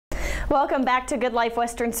Welcome back to Good Life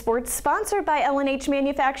Western Sports, sponsored by L&H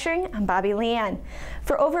Manufacturing. I'm Bobby Leanne.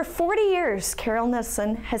 For over 40 years, Carol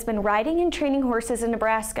Nielsen has been riding and training horses in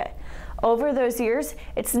Nebraska. Over those years,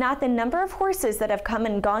 it's not the number of horses that have come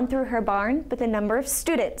and gone through her barn, but the number of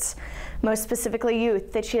students, most specifically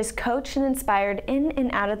youth, that she has coached and inspired in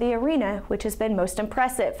and out of the arena, which has been most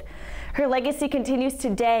impressive. Her legacy continues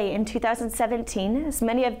today in 2017, as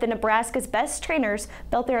many of the Nebraska's best trainers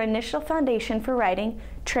built their initial foundation for riding,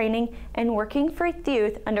 training, and working for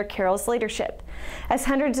youth under Carol's leadership. As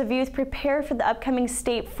hundreds of youth prepare for the upcoming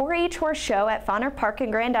state 4-H horse show at Fonner Park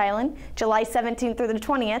in Grand Island, July 17th through the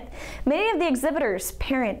 20th, many of the exhibitors,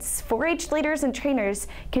 parents, 4-H leaders, and trainers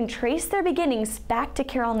can trace their beginnings back to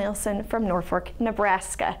Carol Nielsen from Norfolk,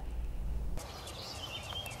 Nebraska.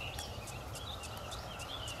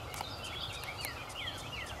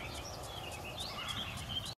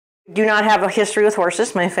 Do not have a history with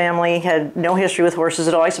horses. My family had no history with horses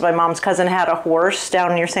at all. So my mom's cousin had a horse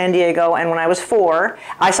down near San Diego, and when I was 4,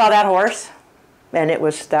 I saw that horse, and that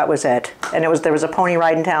was it. And there was a pony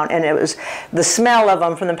ride in town, and it was the smell of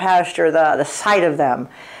them from the pasture, the sight of them.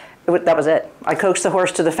 That was it. I coaxed the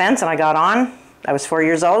horse to the fence, and I got on. I was 4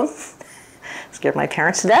 years old. Scared my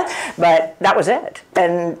parents to death, but that was it.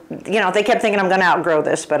 And you know, they kept thinking I'm going to outgrow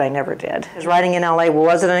this, but I never did. Riding in LA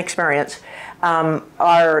wasn't an experience.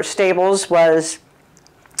 Our stables was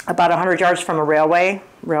about 100 yards from a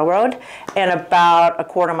railroad, and about a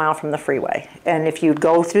quarter mile from the freeway. And if you'd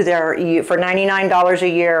go through there, for $99 a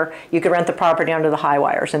year, you could rent the property under the high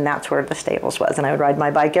wires, and that's where the stables was. And I would ride my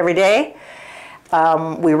bike every day.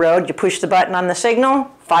 We rode, you push the button on the signal,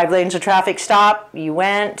 5 lanes of traffic stop, you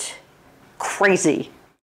went crazy.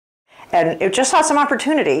 And it just saw some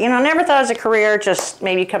opportunity. You know, I never thought it was a career, just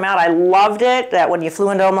maybe come out. I loved it, that when you flew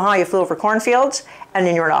into Omaha, you flew over cornfields, and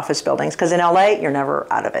then you're in office buildings, because in LA, you're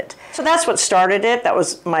never out of it. So that's what started it. That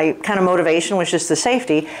was my kind of motivation, was just the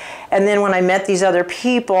safety. And then when I met these other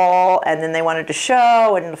people, and then they wanted to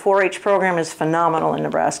show, and the 4-H program is phenomenal in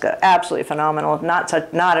Nebraska, absolutely phenomenal, not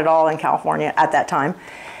at all in California at that time.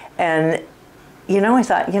 And, you know, I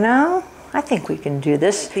thought, you know, I think we can do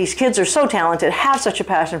this. These kids are so talented, have such a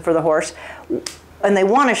passion for the horse, and they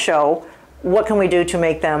want to show what can we do to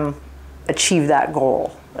make them achieve that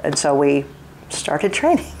goal. And so we started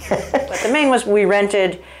training. But the main we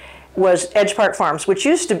rented was Edge Park Farms, which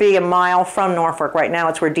used to be a mile from Norfolk. Right now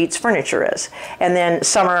it's where Dietz Furniture is. And then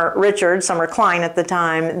Summer Klein at the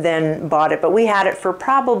time then bought it. But we had it for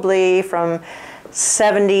probably from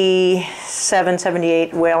 77,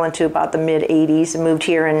 78, well into about the mid-80s, and moved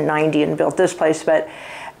here in 90 and built this place. But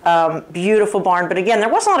beautiful barn. But again, there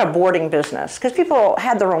wasn't a lot of boarding business, because people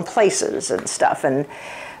had their own places and stuff,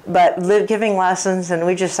 but giving lessons, and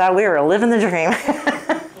we just thought we were living the dream.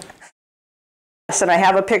 And I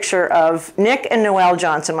have a picture of Nick and Noelle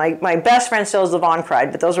Johnson. My best friend still is Yvonne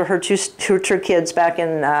Cried, but those were her two kids back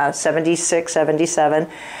in 76, 77.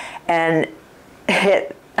 And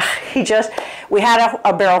we had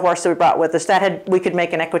a barrel horse that we brought with us we could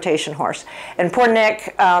make an equitation horse. And poor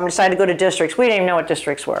Nick decided to go to districts. We didn't even know what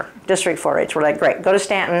districts were. District 4-H. We're like, great, go to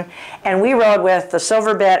Stanton. And we rode with the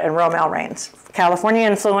Silver Bit and Romel reins. California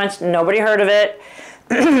influenced, nobody heard of it.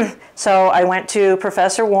 So I went to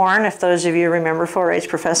Professor Warren, if those of you remember 4-H,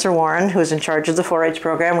 Professor Warren, who was in charge of the 4-H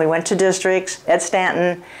program. We went to districts at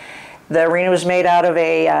Stanton. The arena was made out of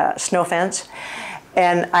a snow fence.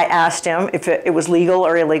 And I asked him if it was legal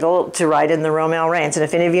or illegal to ride in the Romel reins. And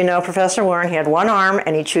if any of you know Professor Warren, he had one arm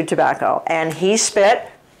and he chewed tobacco. And he spit,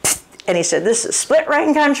 and he said, this is split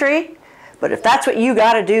rein country, but if that's what you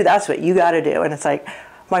got to do, that's what you got to do. And it's like,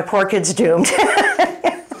 my poor kid's doomed.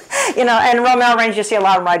 You know, and Romel reins, you see a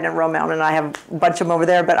lot of riding in Romel, and I have a bunch of them over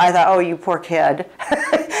there, but I thought, oh, you poor kid.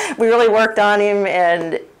 We really worked on him,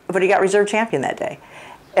 but he got reserve champion that day.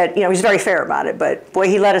 And, you know, he's very fair about it, but boy,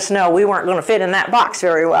 he let us know we weren't going to fit in that box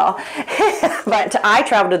very well. But I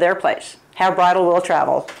traveled to their place, have bridal will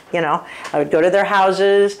travel, you know. I would go to their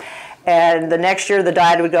houses, and the next year the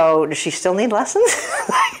dad would go, does she still need lessons?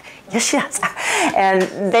 Yes, she does.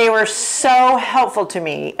 And they were so helpful to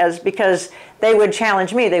me, because they would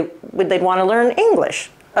challenge me. They'd want to learn English.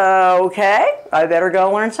 Okay, I better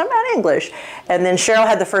go learn some about English. And then Cheryl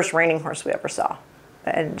had the first reining horse we ever saw.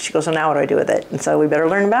 And she goes, well, now what do I do with it? And so we better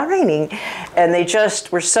learn about reining. And they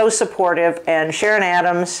just were so supportive. And Sharon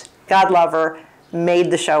Adams, God love her, made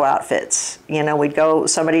the show outfits. You know, we'd go,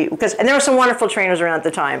 and there were some wonderful trainers around at the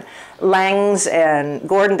time. Langs and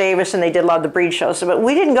Gordon Davis, and they did a lot of the breed shows. So, but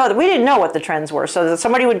we didn't know what the trends were. So that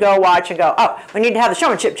somebody would go watch and go, oh, we need to have the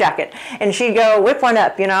showmanship jacket. And she'd go whip one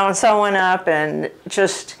up, you know, and sew one up, and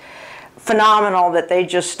just phenomenal that they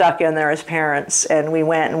just stuck in there as parents, and we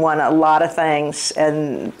went and won a lot of things,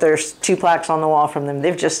 and there's 2 plaques on the wall from them.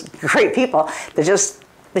 They're just great people. They just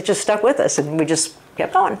stuck with us, and we just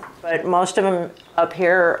kept going. But most of them up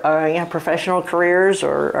here are professional careers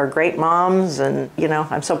or are great moms, and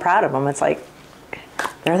I'm so proud of them. It's like,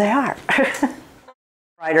 there they are.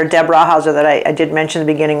 Writer Deb Rawhauser that I did mention in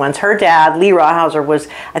the beginning once, her dad, Lee Rawhauser, was,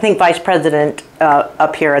 I think, vice president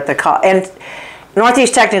up here at the college. And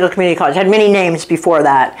Northeast Technical Community College had many names before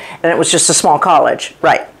that, and it was just a small college,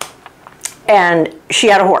 right? And she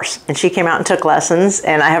had a horse, and she came out and took lessons,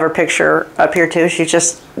 and I have her picture up here too. She's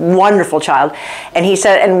just a wonderful child. And he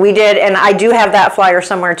said, and we did, and I do have that flyer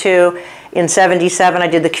somewhere too. In '77, I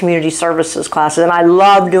did the community services classes, and I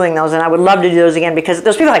love doing those, and I would love to do those again because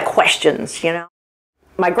those people had questions,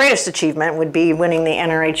 My greatest achievement would be winning the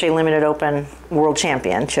NRHA Limited Open World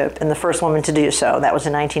Championship, and the first woman to do so. That was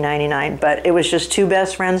in 1999. But it was just 2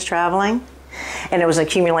 best friends traveling, and it was an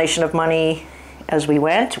accumulation of money as we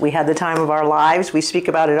went. We had the time of our lives. We speak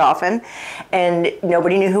about it often, and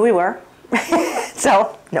nobody knew who we were.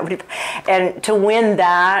 So nobody, and to win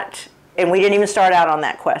that, and we didn't even start out on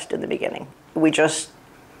that quest in the beginning. We just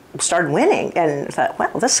started winning and thought,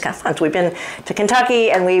 well, this is kind of fun. So we've been to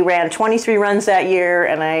Kentucky, and we ran 23 runs that year,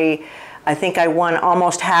 and I think I won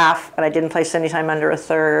almost half, and I didn't place any time under a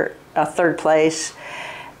third place.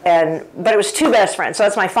 But it was 2 best friends. So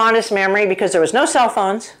that's my fondest memory, because there was no cell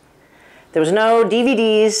phones. There was no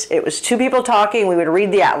DVDs. It was 2 people talking. We would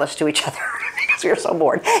read the atlas to each other because we were so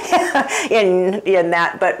bored in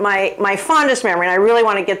that. But my fondest memory, and I really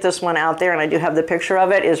want to get this one out there, and I do have the picture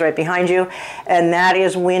of it, is right behind you. And that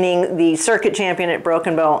is winning the circuit champion at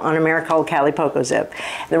Broken Bow on a mare called Calipoco Zip.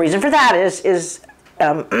 The reason for that is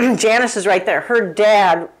Janice is right there. Her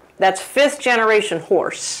dad, that's 5th generation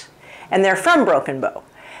horse, and they're from Broken Bow.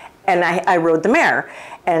 And I rode the mare.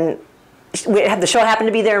 And the show happened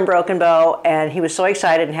to be there in Broken Bow, and he was so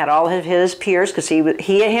excited and had all of his peers, because he and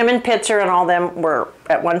him and Pitzer and all them were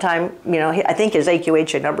at one time, I think his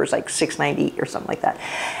AQHA number is like 690 or something like that.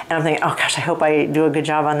 And I'm thinking, oh gosh, I hope I do a good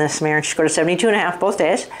job on this mare. And she scored a 72.5 both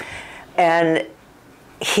days. And and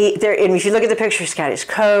if you look at the picture, he's got his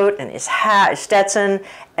coat and his hat, his Stetson,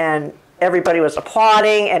 and everybody was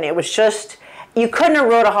applauding, and it was just, you couldn't have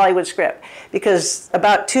wrote a Hollywood script, because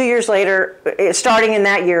about 2 years later, starting in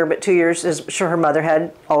that year, but 2 years, her mother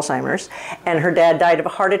had Alzheimer's, and her dad died of a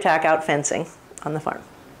heart attack out fencing on the farm.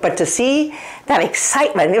 But to see that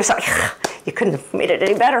excitement, it was like, you couldn't have made it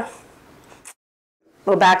any better.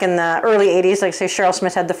 Well, back in the early 80s, like I say, Cheryl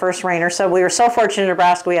Smith had the first reiner, so we were so fortunate in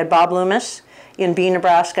Nebraska. We had Bob Loomis in Bean,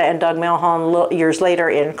 Nebraska, and Doug Milholland years later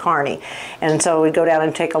in Kearney. And so we'd go down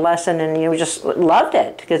and take a lesson, and we just loved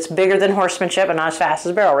it. It's bigger than horsemanship and not as fast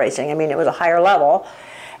as barrel racing. I mean, it was a higher level.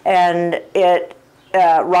 And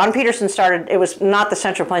Ron Peterson started, it was not the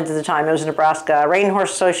Central Plains at the time, it was the Nebraska Reining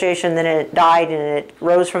Horse Association, then it died, and it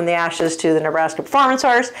rose from the ashes to the Nebraska Performance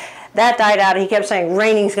Horse. That died out, and he kept saying,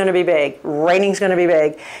 reining's going to be big, reining's going to be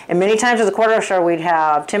big. And many times at the quarter horse show, we'd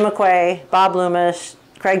have Tim McQuay, Bob Loomis,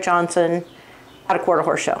 Craig Johnson, at a quarter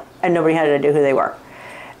horse show, and nobody had to do who they were.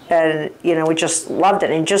 And we just loved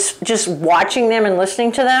it, and just watching them and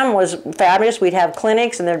listening to them was fabulous. We'd have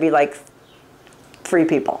clinics, and there'd be like 3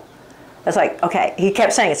 people. It's like, okay, he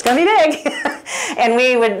kept saying it's going to be big. And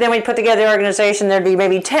we'd put together the organization. There'd be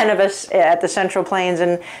maybe 10 of us at the Central Plains,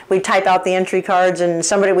 and we'd type out the entry cards, and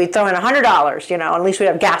we'd throw in $100, at least we'd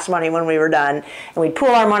have gas money when we were done, and we'd pool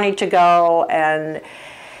our money to go. And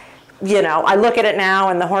I look at it now,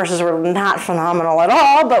 and the horses were not phenomenal at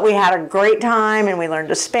all, but we had a great time, and we learned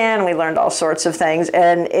to spin, we learned all sorts of things,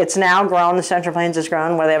 and it's now grown. The Central Plains has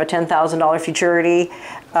grown, where they have a $10,000 futurity.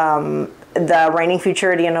 The reining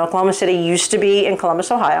futurity in Oklahoma City used to be in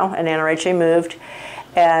Columbus, Ohio, and NRHA moved,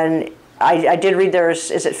 and I did read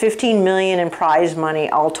there's, is it 15 million in prize money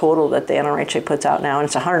all total that the NRHA puts out now, and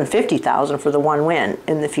it's 150,000 for the one win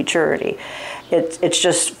in the futurity. It's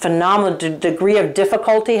just phenomenal. The degree of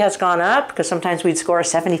difficulty has gone up, because sometimes we'd score a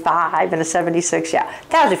 75 and a 76. Yeah,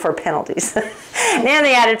 that was before penalties. And then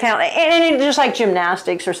they added penalties, and just like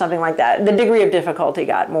gymnastics or something like that, the degree of difficulty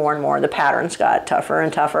got more and more. The patterns got tougher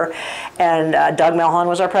and tougher. And Doug Milholland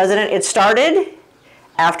was our president. It started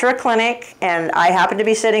after a clinic, and I happened to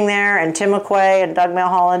be sitting there, and Tim McQuay and Doug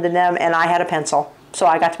Milholland and them, and I had a pencil. So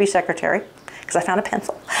I got to be secretary, because I found a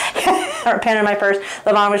pencil or a pen in my purse.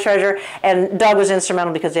 Levon was treasurer, and Doug was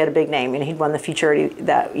instrumental because he had a big name, and he'd won the futurity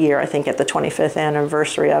that year, I think, at the 25th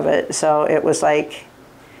anniversary of it. So it was like,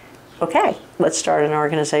 okay, let's start an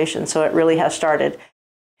organization. So it really has started.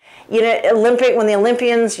 When the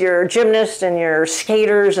Olympians, your gymnasts and your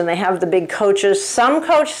skaters, and they have the big coaches, some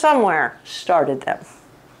coach somewhere started them.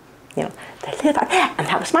 you know, they live on, and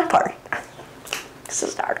that was my part. This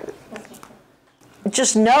is started.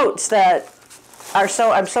 Just notes that are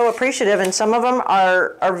I'm so appreciative, and some of them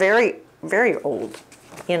are very, very old,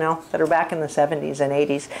 you know, that are back in the 70s and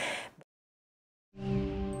 80s.